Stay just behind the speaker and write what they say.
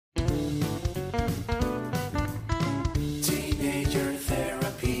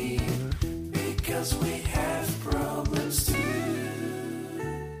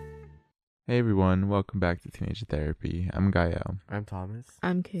Hey everyone, welcome back to Teenage Therapy. I'm Gael, I'm Thomas.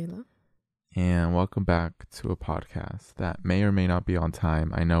 I'm Kayla. and welcome back to a podcast that may or may not be on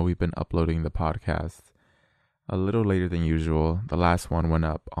time. I know we've been uploading the podcast a little later than usual. The last one went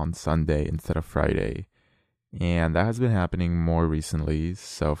up on Sunday instead of Friday, and that has been happening more recently.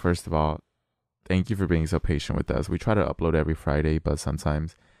 So first of all, thank you for being so patient with us. We try to upload every Friday, but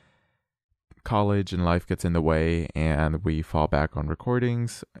sometimes college and life gets in the way and we fall back on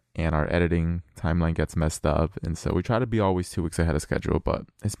recordings and our editing timeline gets messed up, and so we try to be always 2 weeks ahead of schedule, but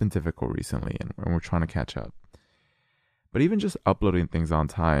it's been difficult recently and we're trying to catch up. But even just uploading things on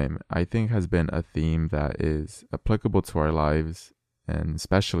time, I think, has been a theme that is applicable to our lives, and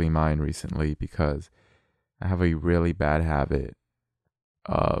especially mine recently, because I have a really bad habit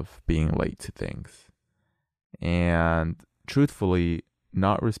of being late to things and truthfully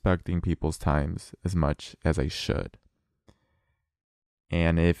not respecting people's times as much as I should.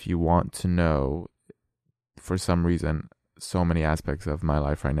 And if you want to know, for some reason, so many aspects of my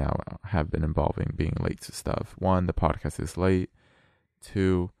life right now have been involving being late to stuff. One, the podcast is late.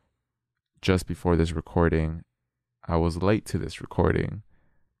 Two, just before this recording, I was late to this recording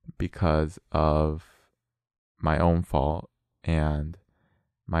because of my own fault and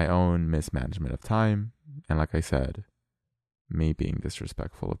my own mismanagement of time. And like I said, me being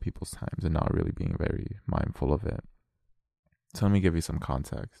disrespectful of people's times and not really being very mindful of it. So let me give you some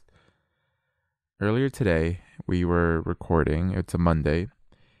context. Earlier today, we were recording. It's a Monday.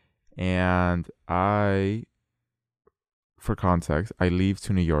 And for context, I leave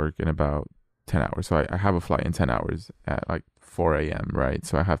to New York in about 10 hours. So I have a flight in 10 hours at like 4 a.m., right?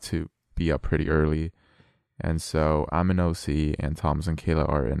 So I have to be up pretty early. And so I'm in OC and Thomas and Kayla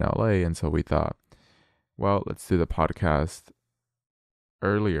are in LA. And so we thought, well, let's do the podcast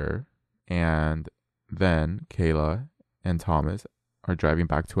earlier, and then Kayla and Thomas are driving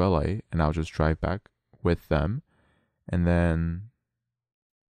back to LA, and I'll just drive back with them. And then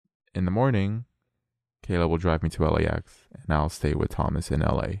in the morning, Kayla will drive me to LAX, and I'll stay with Thomas in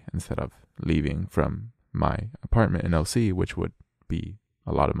LA instead of leaving from my apartment in LC, which would be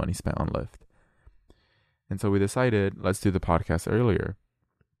a lot of money spent on Lyft. And so we decided, let's do the podcast earlier.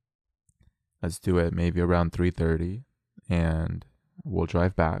 Let's do it maybe around 3:30, and we'll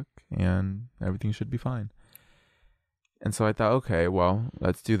drive back and everything should be fine. And so I thought, okay, well,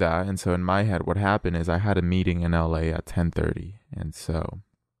 let's do that. And so in my head, what happened is I had a meeting in LA at 10:30. And so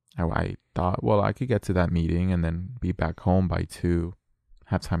I thought, well, I could get to that meeting and then be back home by 2,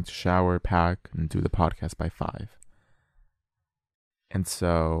 have time to shower, pack, and do the podcast by 5. And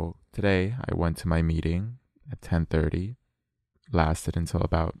so today I went to my meeting at 10:30, lasted until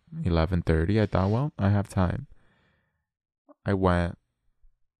about 11:30. I thought, well, I have time. I went,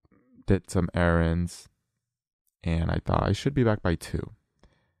 did some errands, and I thought I should be back by 2.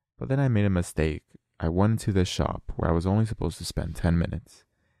 But then I made a mistake. I went into the shop where I was only supposed to spend 10 minutes.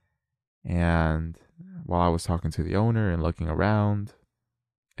 And while I was talking to the owner and looking around,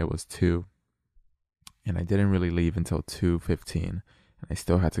 it was 2. And I didn't really leave until 2:15. And I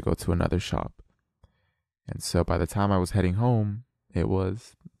still had to go to another shop. And so by the time I was heading home, it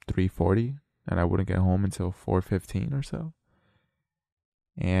was 3:40. And I wouldn't get home until 4:15 or so.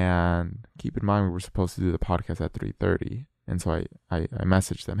 And keep in mind, we were supposed to do the podcast at 3:30. And so I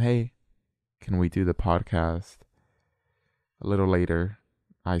messaged them, hey, can we do the podcast a little later?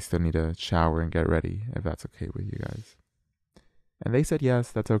 I still need to shower and get ready, if that's okay with you guys. And they said,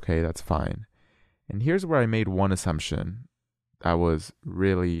 yes, that's okay, that's fine. And here's where I made one assumption that was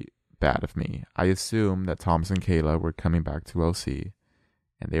really bad of me. I assumed that Thomas and Kayla were coming back to OC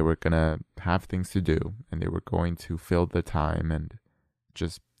and they were going to have things to do and they were going to fill the time and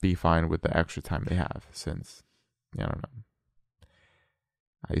just be fine with the extra time they have, since, I don't know.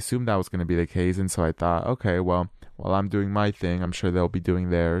 I assumed that was going to be the case, and so I thought, okay, well, while I'm doing my thing, I'm sure they'll be doing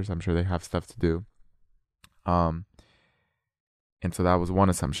theirs. I'm sure they have stuff to do. And so that was one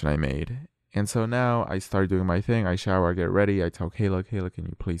assumption I made. And so now I start doing my thing. I shower, I get ready. I tell Kayla, can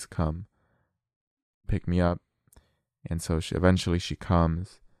you please come pick me up? And so eventually she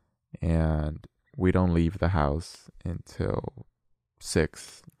comes, and we don't leave the house until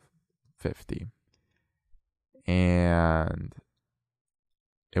 6:50. And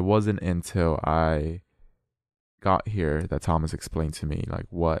it wasn't until I got here that Thomas explained to me like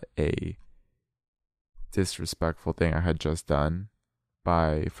what a disrespectful thing I had just done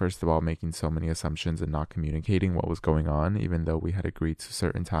by, first of all, making so many assumptions and not communicating what was going on, even though we had agreed to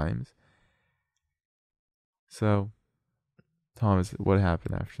certain times. So, Thomas, what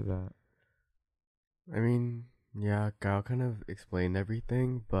happened after that? I mean, yeah, Gael kind of explained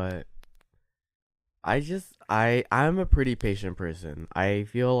everything, but I'm a pretty patient person. I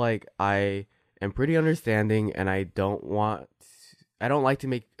feel like I am pretty understanding, and I don't like to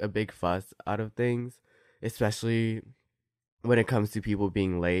make a big fuss out of things, especially when it comes to people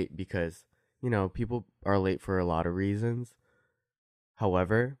being late, because people are late for a lot of reasons.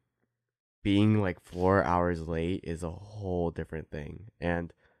 However, being like 4 hours late is a whole different thing,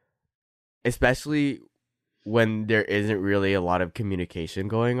 and especially when there isn't really a lot of communication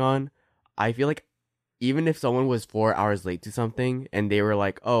going on. I feel like even if someone was 4 hours late to something and they were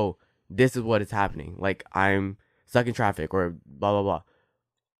like, "Oh, this is what is happening," like I'm stuck in traffic or blah blah blah,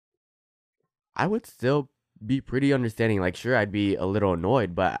 I would still be pretty understanding. Like, sure, I'd be a little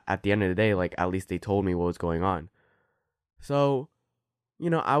annoyed, but at the end of the day, like, at least they told me what was going on. So,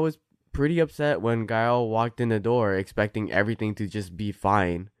 I was pretty upset when Gael walked in the door expecting everything to just be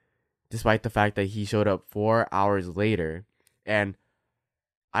fine, despite the fact that he showed up 4 hours later. And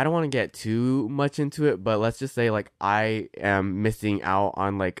I don't want to get too much into it, but let's just say, like, I am missing out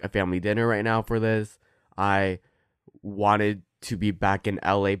on, like, a family dinner right now for this. I wanted to be back in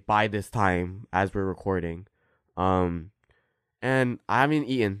LA by this time as we're recording. Um, and I haven't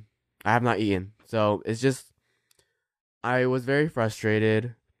eaten. I have not eaten. So it's just, I was very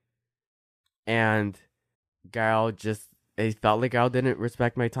frustrated, and it felt like Gael didn't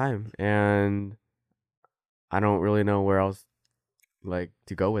respect my time, and I don't really know where else, like,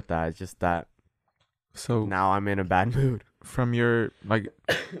 to go with that. It's just that So now I'm in a bad mood. from your, like,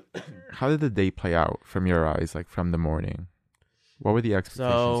 how did the day play out from your eyes, like from the morning? What were the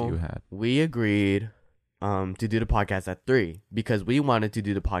expectations you So had? we agreed to do the podcast at 3 because we wanted to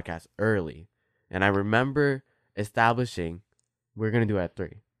do the podcast early. And I remember establishing we're going to do it at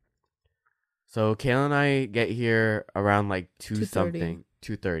 3. So Kayla and I get here around like 2 2:30. something,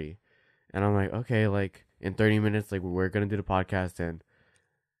 2:30. And I'm like, okay, like in 30 minutes, like we're going to do the podcast. And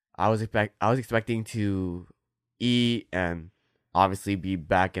I was expecting to eat and obviously be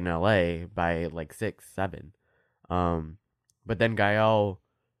back in LA by like 6, 7. But then Gael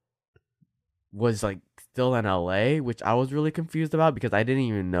was like still in LA, which I was really confused about because I didn't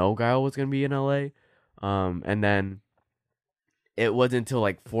even know Gael was gonna be in LA. And then it wasn't until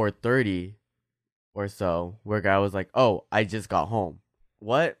like 4:30 or so where Gael was like, "Oh, I just got home."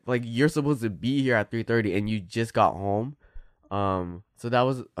 What? Like you're supposed to be here at 3:30 and you just got home? So that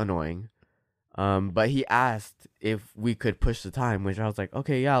was annoying. But he asked if we could push the time, which I was like,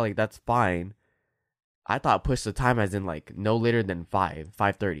 okay, yeah, like that's fine. I thought push the time as in like no later than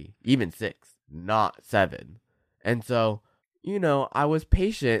 5:30, even 6, not 7. And so, I was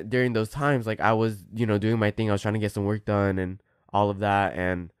patient during those times. Like I was, doing my thing. I was trying to get some work done and all of that.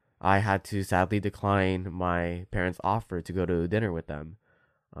 And I had to sadly decline my parents' offer to go to dinner with them,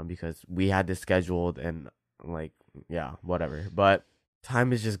 because we had this scheduled and like, yeah, whatever. But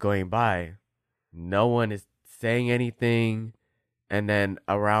time is just going by. No one is saying anything. And then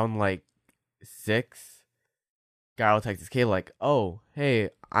around like 6, Gael texts Kayla like, "Oh, hey,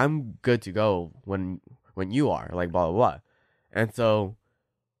 I'm good to go when you are," like blah blah blah. And so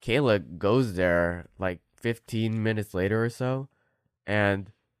Kayla goes there like 15 minutes later or so,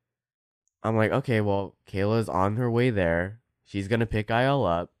 and I'm like, okay, well, Kayla's on her way there. She's gonna pick Gael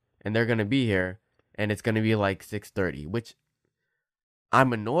up, and they're gonna be here, and it's gonna be like 6:30, which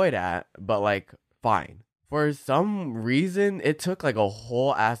I'm annoyed at, but like fine. For some reason, it took like a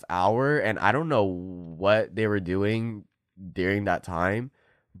whole ass hour, and I don't know what they were doing during that time.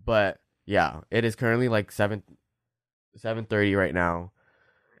 But yeah, it is currently like 7:30 right now,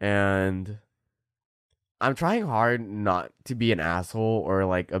 and I'm trying hard not to be an asshole or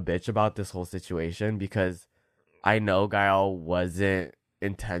like a bitch about this whole situation because I know Gael wasn't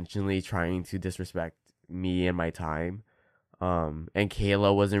intentionally trying to disrespect me and my time. And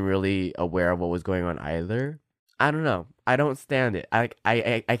Kayla wasn't really aware of what was going on either. I don't know. I don't stand it. I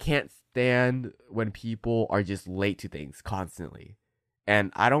can't stand when people are just late to things constantly.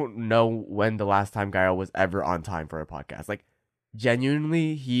 And I don't know when the last time Gael was ever on time for a podcast. Like,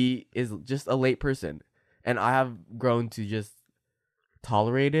 genuinely, he is just a late person. And I have grown to just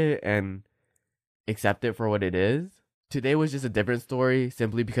tolerate it and accept it for what it is. Today was just a different story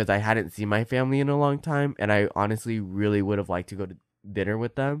simply because I hadn't seen my family in a long time, and I honestly really would have liked to go to dinner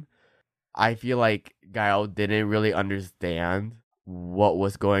with them. I feel like Gael didn't really understand what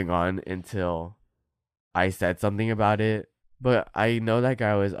was going on until I said something about it. But I know that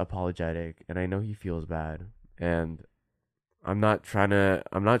Gael is apologetic, and I know he feels bad, and I'm not trying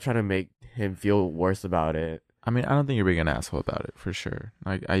to make him feel worse about it. I mean, I don't think you're being an asshole about it for sure.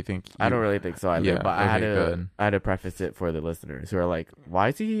 I think I don't really think so either. Yeah, but okay, I had to preface it for the listeners who are like, "Why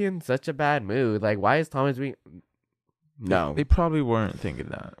is he in such a bad mood? Like, why is Thomas being?" No. They probably weren't thinking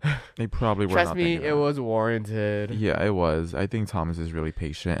that. They probably were Trust not me, thinking it that. was warranted. Yeah, it was. I think Thomas is really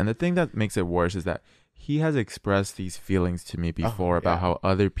patient. And the thing that makes it worse is that he has expressed these feelings to me before about how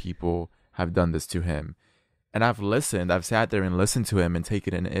other people have done this to him. And I've listened. I've sat there and listened to him and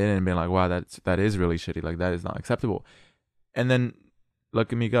taken it in and been like, wow, that is really shitty. Like, that is not acceptable. And then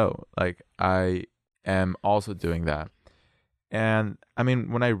look at me go. Like, I am also doing that. And I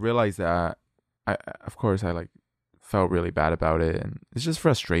mean, when I realized that, of course, I like felt really bad about it. And it's just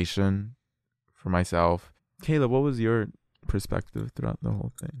frustration for myself. Kayla, what was your perspective throughout the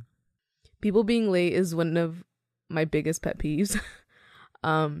whole thing? People being late is one of my biggest pet peeves.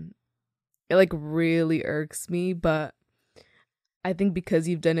 It like really irks me, but I think because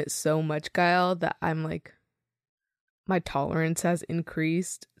you've done it so much, Gael, that I'm like, my tolerance has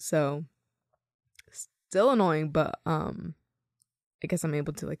increased. So still annoying, but I guess I'm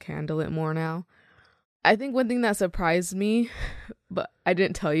able to like handle it more now. I think one thing that surprised me, but I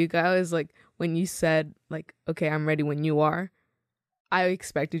didn't tell you guys, is like when you said like, okay, I'm ready when you are. I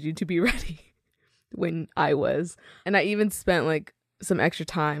expected you to be ready when I was. And I even spent like some extra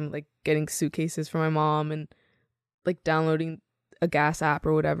time like getting suitcases for my mom and like downloading a gas app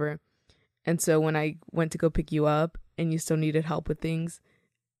or whatever. And so when I went to go pick you up and you still needed help with things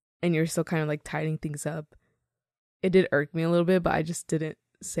and you're still kind of like tidying things up, it did irk me a little bit, but I just didn't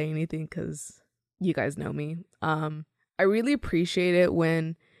say anything because you guys know me. I really appreciate it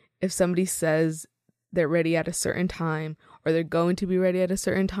when if somebody says they're ready at a certain time or they're going to be ready at a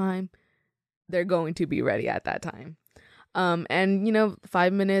certain time, they're going to be ready at that time. And you know,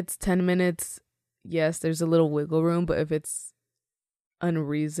 5 minutes, 10 minutes, yes, there's a little wiggle room, but if it's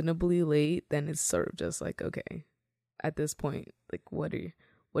unreasonably late, then it's sort of just like, okay, at this point, like what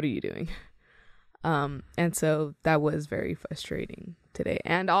are you doing? And so that was very frustrating today.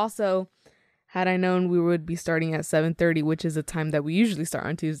 And also, had I known we would be starting at 7:30, which is a time that we usually start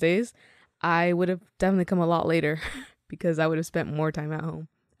on Tuesdays, I would have definitely come a lot later because I would have spent more time at home.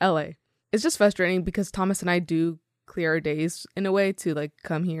 LA. It's just frustrating because Thomas and I do clear our days in a way to like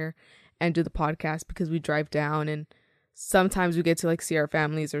come here and do the podcast because we drive down and sometimes we get to like see our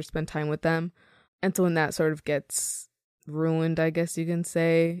families or spend time with them. And so when that sort of gets ruined, I guess you can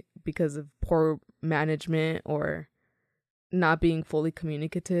say, because of poor management or not being fully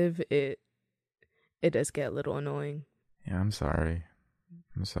communicative, it does get a little annoying. Yeah, I'm sorry.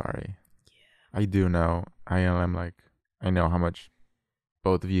 Yeah. I do know. I know how much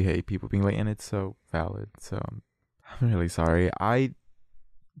both of you hate people being late, and it's so valid. So I'm really sorry. I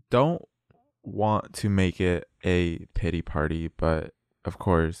don't want to make it a pity party, but of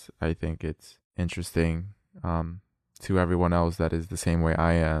course, I think it's interesting to everyone else that is the same way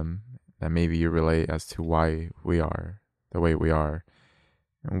I am, that maybe you relate as to why we are the way we are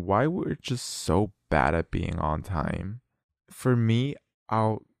and why we're just so bad at being on time. For me,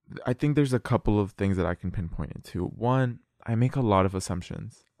 I think there's a couple of things that I can pinpoint it to. One, I make a lot of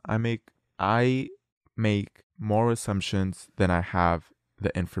assumptions. I make more assumptions than I have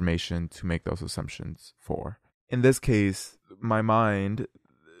the information to make those assumptions for. In this case,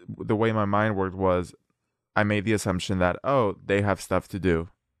 the way my mind worked was I made the assumption that, oh, they have stuff to do.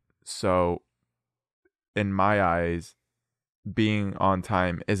 So in my eyes, being on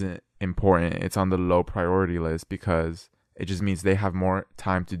time isn't important. It's on the low priority list because it just means they have more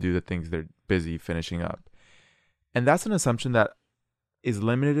time to do the things they're busy finishing up. And that's an assumption that is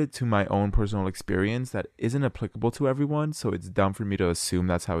limited to my own personal experience that isn't applicable to everyone. So it's dumb for me to assume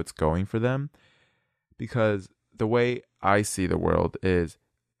that's how it's going for them. Because the way I see the world is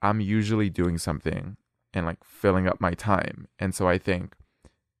I'm usually doing something and like filling up my time. And so I think,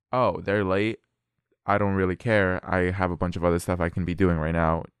 oh, they're late. I don't really care. I have a bunch of other stuff I can be doing right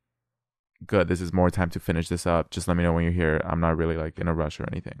now. Good. This is more time to finish this up. Just let me know when you're here. I'm not really like in a rush or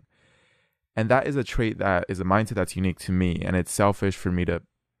anything. And that is a trait that is a mindset that's unique to me. And it's selfish for me to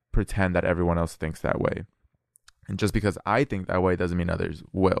pretend that everyone else thinks that way. And just because I think that way doesn't mean others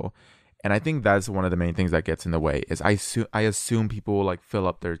will. And I think that's one of the main things that gets in the way is I assume people will like fill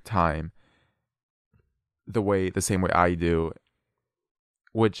up their time the same way I do,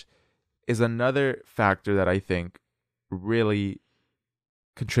 which is another factor that I think really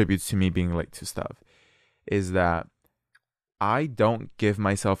contributes to me being late to stuff, is that I don't give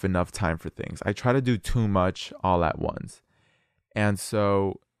myself enough time for things. I try to do too much all at once. And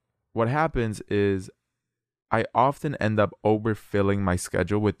so what happens is I often end up overfilling my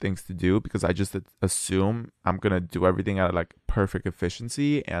schedule with things to do because I just assume I'm going to do everything at like perfect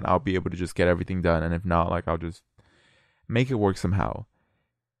efficiency and I'll be able to just get everything done. And if not, like I'll just make it work somehow.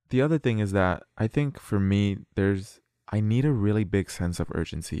 The other thing is that I think for me, I need a really big sense of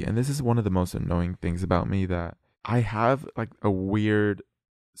urgency. And this is one of the most annoying things about me, that I have like a weird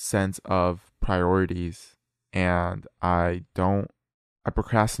sense of priorities, and I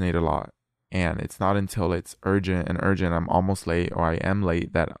procrastinate a lot. And it's not until it's urgent, I'm almost late or I am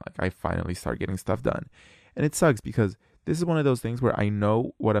late, that like I finally start getting stuff done. And it sucks because this is one of those things where I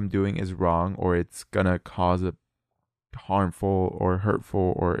know what I'm doing is wrong, or it's gonna cause a harmful or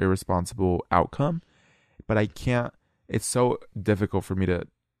hurtful or irresponsible outcome, but I can't. It's so difficult for me to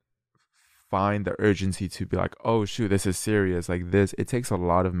find the urgency to be like, oh shoot, this is serious. Like this, it takes a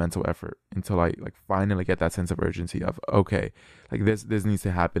lot of mental effort until I like finally get that sense of urgency of, okay, like this needs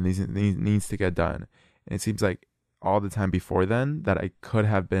to happen. These needs to get done. And it seems like all the time before then that I could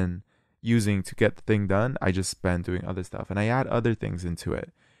have been using to get the thing done, I just spend doing other stuff, and I add other things into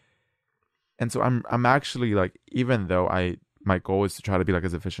it. And so I'm actually like, even though my goal is to try to be like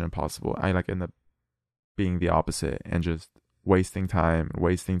as efficient as possible, I like end up being the opposite and just wasting time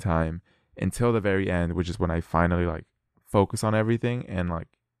until the very end, which is when I finally like focus on everything and like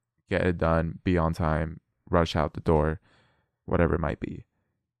get it done, be on time, rush out the door, whatever it might be.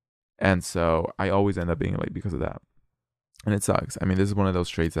 And so I always end up being late because of that. And it sucks. I mean, this is one of those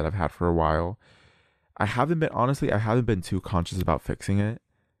traits that I've had for a while. I haven't been too conscious about fixing it.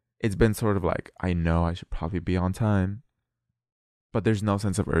 It's been sort of like, I know I should probably be on time, but there's no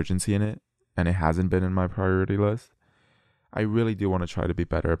sense of urgency in it, and it hasn't been in my priority list. I really do want to try to be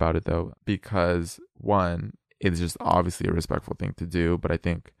better about it though, because one, it's just obviously a respectful thing to do, but I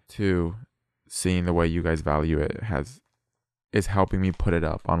think two, seeing the way you guys value it is helping me put it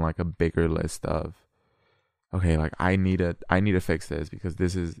up on like a bigger list of, okay, like I need to fix this because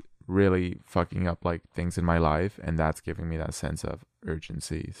this is really fucking up like things in my life, and that's giving me that sense of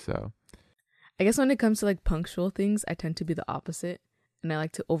urgency. So I guess when it comes to like punctual things, I tend to be the opposite, and I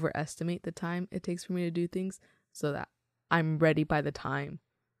like to overestimate the time it takes for me to do things so that I'm ready by the time,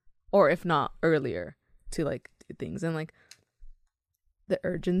 or if not earlier, to like do things. And like the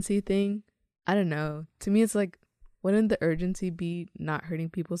urgency thing, I don't know. To me, it's like, wouldn't the urgency be not hurting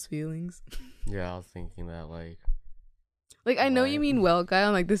people's feelings? Yeah, I was thinking that like I know you mean well,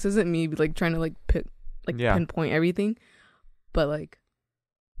 Gael. Like this isn't me like trying to like pinpoint everything, but like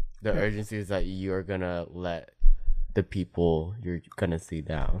the urgency is that you're gonna let the people you're gonna see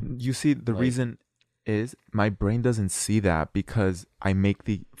down. You see, the reason is my brain doesn't see that because I make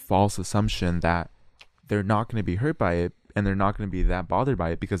the false assumption that they're not going to be hurt by it and they're not going to be that bothered by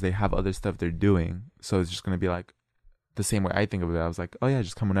it because they have other stuff they're doing. So it's just going to be like the same way I think of it. I was like, oh yeah,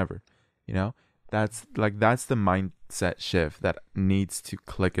 just come whenever, you know? That's the mindset shift that needs to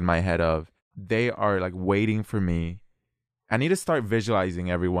click in my head of, they are like waiting for me. I need to start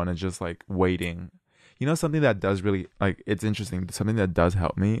visualizing everyone and just like waiting. You know, something that does really, like, it's interesting. Something that does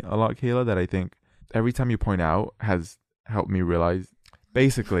help me a lot, Kayla, that I think every time you point out has helped me realize,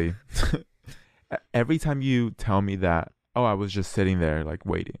 basically, every time you tell me that, oh, I was just sitting there like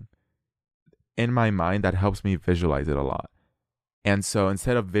waiting, in my mind, that helps me visualize it a lot. And so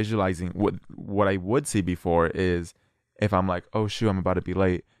instead of visualizing what I would see before is, if I'm like, oh shoot, I'm about to be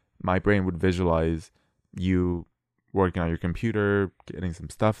late, my brain would visualize you working on your computer, getting some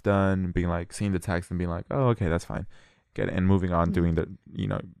stuff done, being like, seeing the text and being like, oh, okay, that's fine. And moving on, doing the, you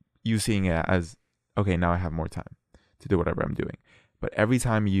know, you seeing it as, okay, now I have more time to do whatever I'm doing. But every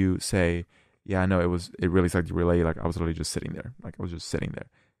time you say, yeah, no, it really sucked to relate, like I was literally just sitting there. Like I was just sitting there.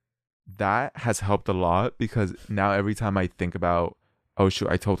 That has helped a lot, because now every time I think about, oh shoot,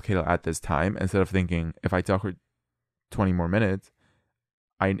 I told Kayla at this time, instead of thinking, if I talk her 20 more minutes,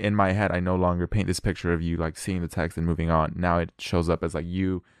 in my head, I no longer paint this picture of you like seeing the text and moving on. Now it shows up as like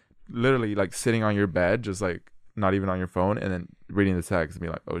you literally like sitting on your bed, just like not even on your phone, and then reading the text and be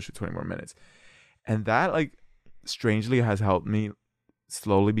like, oh shoot, 20 more minutes. And that like strangely has helped me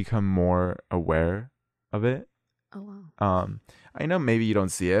slowly become more aware of it. Oh wow. I know maybe you don't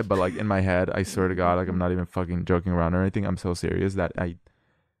see it, but like in my head, I swear to God, like I'm not even fucking joking around or anything. I'm so serious that I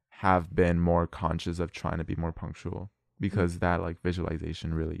have been more conscious of trying to be more punctual, because that like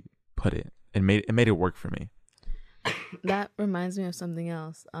visualization really it made it work for me. That reminds me of something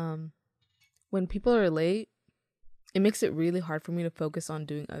else. When people are late, it makes it really hard for me to focus on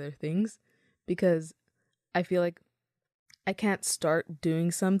doing other things, because I feel like I can't start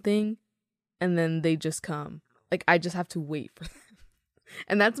doing something and then they just come. Like I just have to wait for them.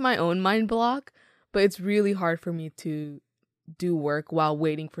 And that's my own mind block, but it's really hard for me to do work while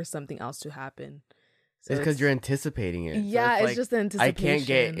waiting for something else to happen. So it's because you're anticipating it. Yeah, so it's just the anticipation. I can't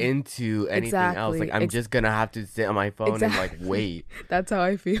get into anything else. Like I'm just gonna have to sit on my phone and like wait. That's how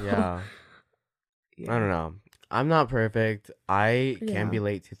I feel. Yeah. I don't know. I'm not perfect. I can be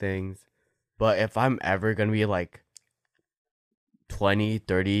late to things. But if I'm ever gonna be like 20,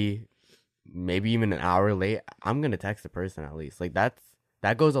 30 maybe even an hour late, I'm gonna text the person at least. Like that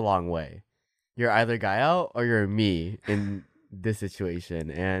goes a long way. You're either Gael or you're me in this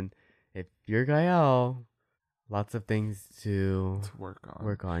situation, and if you're Gael, lots of things to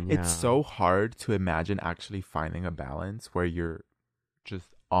work on. Yeah. It's so hard to imagine actually finding a balance where you're just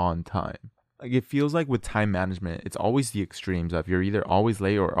on time. Like, it feels like with time management, it's always the extremes of you're either always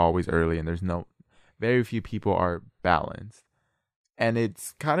late or always early, and very few people are balanced. And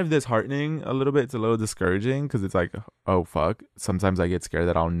it's kind of disheartening a little bit. It's a little discouraging because it's like, oh, fuck. Sometimes I get scared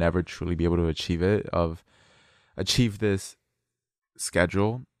that I'll never truly be able to achieve this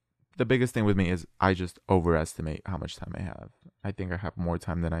schedule. The biggest thing with me is I just overestimate how much time I have. I think I have more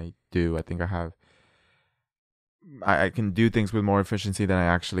time than I do. I think I can do things with more efficiency than I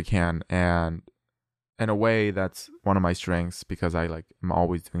actually can. And in a way, that's one of my strengths because I'm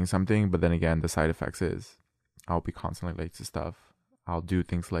always doing something. But then again, the side effects is I'll be constantly late to stuff. I'll do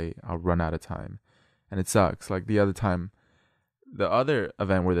things late. I'll run out of time. And it sucks. Like the other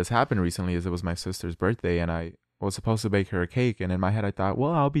event where this happened recently is it was my sister's birthday and I was supposed to bake her a cake. And in my head, I thought,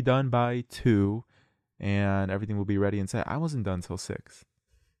 well, I'll be done by 2 and everything will be ready and set. I wasn't done till 6.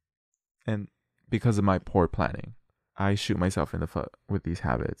 And because of my poor planning, I shoot myself in the foot with these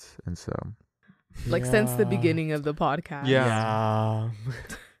habits. And so, since the beginning of the podcast. Yeah.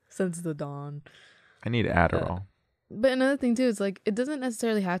 Since the dawn. I need Adderall. But another thing too is like it doesn't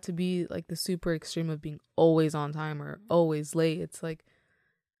necessarily have to be like the super extreme of being always on time or always late. It's like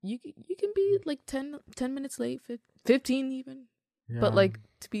you can be like 10 minutes late, 15 even. Yeah. But like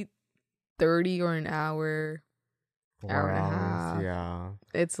to be 30 or an hour, 4 hour and a hours, half. Yeah.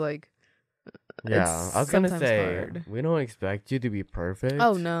 It's like I was gonna say hard. We don't expect you to be perfect.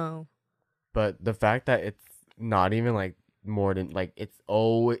 Oh no. But the fact that it's not even like more than like it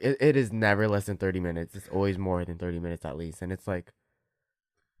is never less than 30 minutes. It's always more than 30 minutes at least. And it's like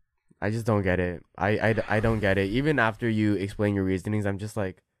I just don't get it. I don't get it. Even after you explain your reasonings, I'm just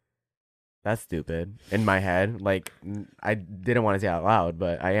like, that's stupid in my head. Like I didn't want to say it out loud,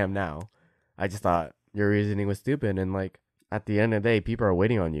 but I am now. I just thought your reasoning was stupid, and like at the end of the day, people are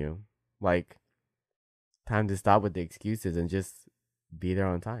waiting on you. Like, time to stop with the excuses and just be there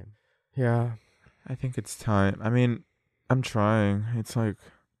on time. Yeah. I think it's time. I mean, I'm trying. It's like,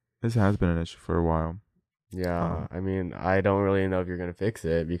 this has been an issue for a while. Yeah. I mean, I don't really know if you're going to fix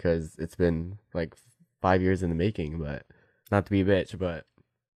it because it's been like 5 years in the making, but not to be a bitch, but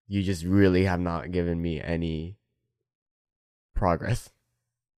you just really have not given me any progress.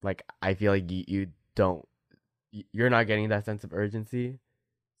 Like, I feel like you're not getting that sense of urgency.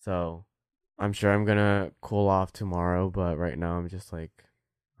 So I'm sure I'm going to cool off tomorrow, but right now I'm just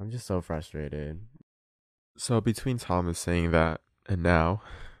so frustrated. So between Thomas saying that and now,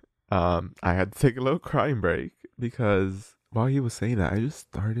 I had to take a little crying break because while he was saying that, I just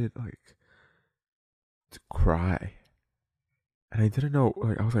started like to cry. And I didn't know,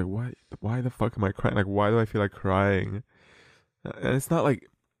 like, I was like, why the fuck am I crying? Like, why do I feel like crying? And it's not like,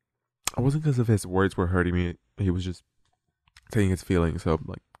 it wasn't because of his words were hurting me. He was just saying his feelings. So,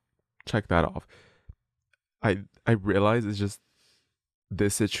 like, check that off. I realized it's just,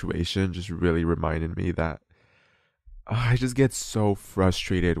 this situation just really reminded me that I just get so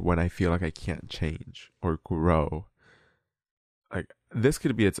frustrated when I feel like I can't change or grow. Like, this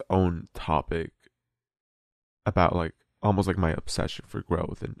could be its own topic about, like, almost like my obsession for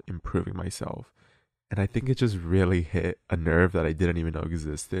growth and improving myself. And I think it just really hit a nerve that I didn't even know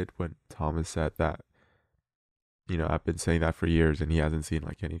existed when Thomas said that, you know, I've been saying that for years and he hasn't seen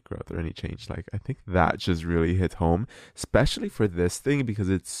like any growth or any change. Like, I think that just really hit home, especially for this thing because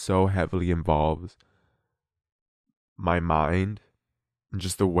it so heavily involves my mind and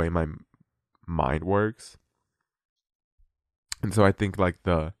just the way my mind works. And so I think like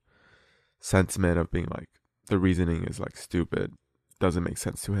the sentiment of being like, the reasoning is like stupid, doesn't make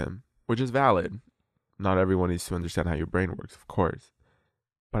sense to him, which is valid. Not everyone needs to understand how your brain works, of course.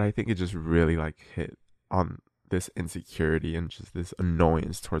 But I think it just really like hit on this insecurity and just this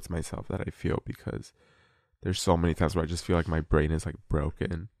annoyance towards myself that I feel because there's so many times where I just feel like my brain is like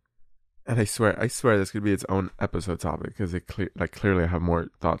broken. And I swear this could be its own episode topic because clearly I have more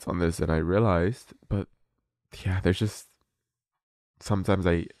thoughts on this than I realized. But yeah, there's just sometimes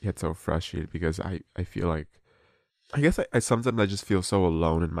I get so frustrated because I feel like, I guess I sometimes I just feel so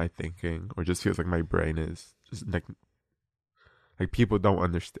alone in my thinking, or just feels like my brain is just like people don't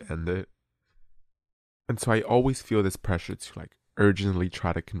understand it. And so I always feel this pressure to like urgently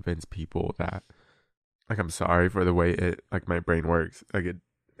try to convince people that like I'm sorry for the way it like my brain works. Like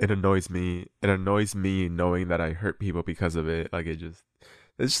it annoys me. It annoys me knowing that I hurt people because of it. Like it's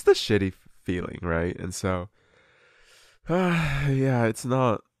just a shitty feeling, right? And so yeah, it's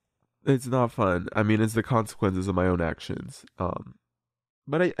not It's not fun. I mean, it's the consequences of my own actions.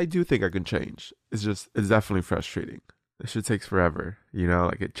 But I do think I can change. It's definitely frustrating. This shit takes forever.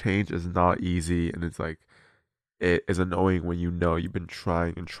 Like change is not easy, and it's like it is annoying when you've been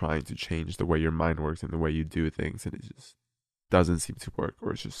trying and trying to change the way your mind works and the way you do things, and it just doesn't seem to work,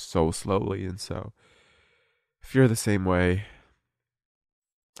 or it's just so slowly. And so, if you're the same way,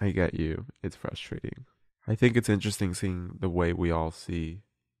 I get you. It's frustrating. I think it's interesting seeing the way we all see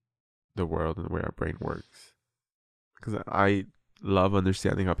the world and the way our brain works, because I love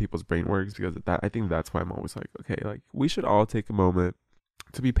understanding how people's brain works, because I think that's why I'm always like, okay, like we should all take a moment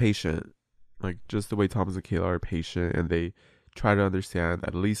to be patient, like just the way Thomas and Kayla are patient, and they try to understand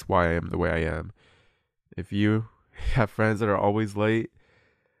at least why I am the way I am. If you have friends that are always late,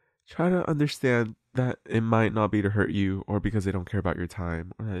 try to understand that it might not be to hurt you, or because they don't care about your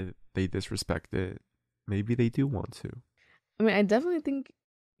time, or that they disrespect it. Maybe they do want to. I mean, I definitely think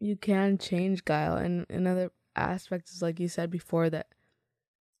you can change, Gael. And another aspect is, like you said before, that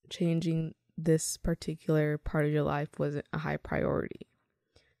changing this particular part of your life wasn't a high priority.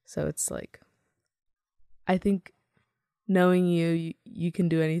 So it's like, I think knowing you can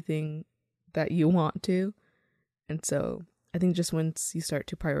do anything that you want to. And so I think just once you start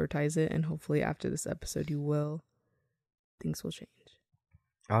to prioritize it, and hopefully after this episode you will, things will change.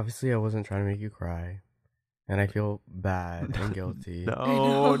 Obviously, I wasn't trying to make you cry. And I feel bad and guilty.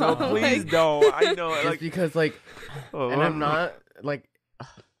 No, please don't. I know. Just because, like, and I'm not, like,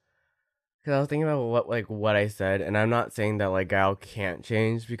 because I was thinking about what I said, and I'm not saying that, like, Gael can't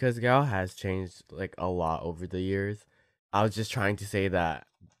change, because Gael has changed, like, a lot over the years. I was just trying to say that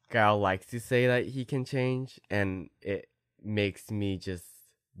Gael likes to say that he can change, and it makes me just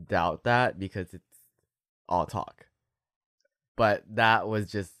doubt that, because it's all talk. But that was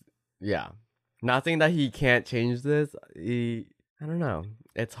just, yeah. Not saying that he can't change this. I don't know.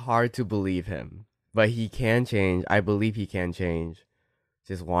 It's hard to believe him. But he can change. I believe he can change.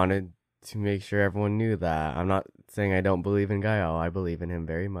 Just wanted to make sure everyone knew that. I'm not saying I don't believe in Gael. I believe in him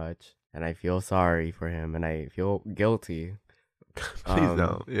very much. And I feel sorry for him. And I feel guilty. Please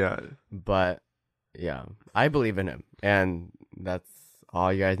don't. Yeah. But, yeah. I believe in him. And that's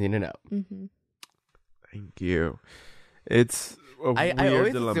all you guys need to know. Mm-hmm. Thank you. It's I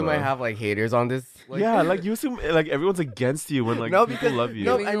always dilemma. assume I have, like, haters on this. Like, yeah, like, you assume, like, everyone's against you when, like, No, people because- love you.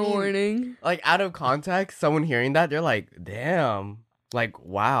 no, Giving a warning. Like, out of context, someone hearing that, they're like, damn. Like,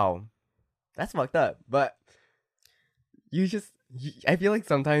 wow. That's fucked up. But I feel like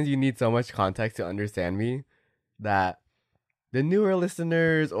sometimes you need so much context to understand me that the newer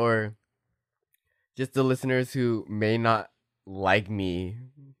listeners, or just the listeners who may not like me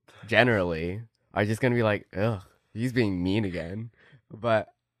generally, are just going to be like, ugh. He's being mean again, but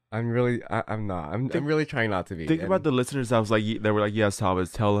I'm really trying not to be. Think about the listeners that were like, yes,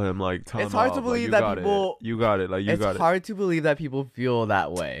 Thomas, tell him, like, tell him. It's hard to believe that people. You got it, like, you got it. It's hard to believe that people feel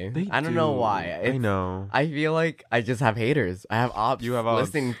that way. I don't know why. I know. I feel like I just have haters. I have ops. You have ops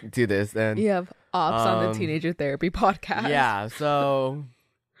listening to this, and You have ops on the Teenager Therapy podcast. Yeah, so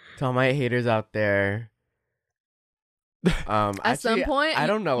to all my haters out there. At some point, I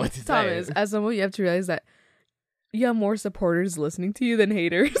don't know what to Thomas, say. at some point, you have to realize that you have more supporters listening to you than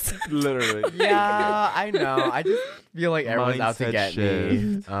haters. Literally. Yeah, I know. I just feel like everyone's out to Mindset get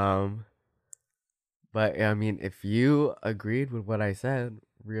shift. me. But I mean, if you agreed with what I said,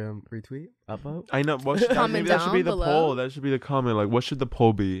 retweet, upvote. I know. Comment maybe that should be down the below. poll. That should be the comment. Like, what should the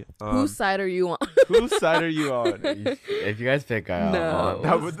poll be? Whose side are you on? Whose side are you on? If you guys pick Gael, No,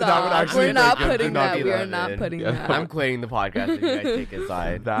 That would stop. actually We're not make it- putting would not that. be We are that not good. putting Yeah. that. I'm quitting the podcast if you guys take his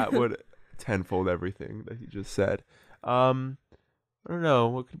side. That would tenfold everything that he just said. I don't know.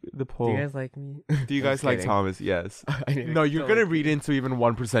 What could be the poll? Do you guys like me? Do you guys Just like kidding. Thomas? Yes. I know No, you're don't gonna like read me. into even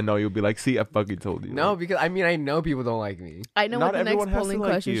 1% no. You'll be like, see, I fucking told you. No, because I mean, I know people don't like me. I know Not what the next everyone has to polling like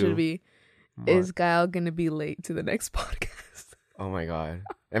question you. should be. What? Is Gael gonna be late to the next podcast? Oh my god!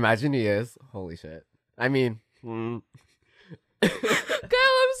 Imagine he is. Holy shit! I mean, Gael, I'm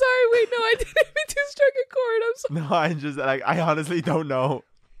sorry. Wait, no, I didn't mean to strike a chord. I'm sorry. No, I just like I honestly don't know,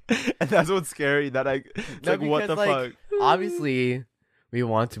 and that's what's scary. That it's No, like what the because, like, fuck? obviously, we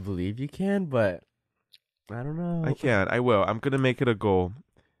want to believe you can, but I don't know. I can't. I will. I'm gonna make it a goal.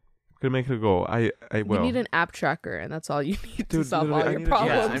 I'm gonna make it a goal. I will. You need an app tracker, and that's all you need to Dude, solve literally, all I your need a Yeah,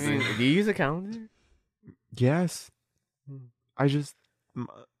 problems. I mean, do you use a calendar? Yes. I just.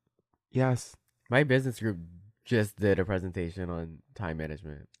 Yes. My business group just did a presentation on time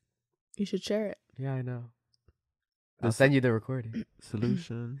management. You should share it. Yeah, I know. I'll This- send you the recording.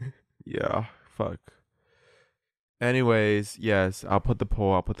 Solution. Yeah. Fuck. Anyways, yes. I'll put the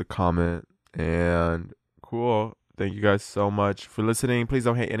poll. I'll put the comment. And cool. thank you guys so much for listening. Please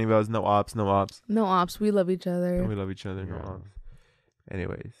don't hate any of us. No ops. No ops. We love each other. And we love each other. No Yeah. ops.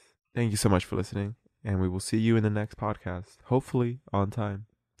 Anyways, thank you so much for listening. And we will see you in the next podcast. Hopefully on time.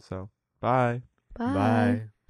 So, bye. Bye. Bye.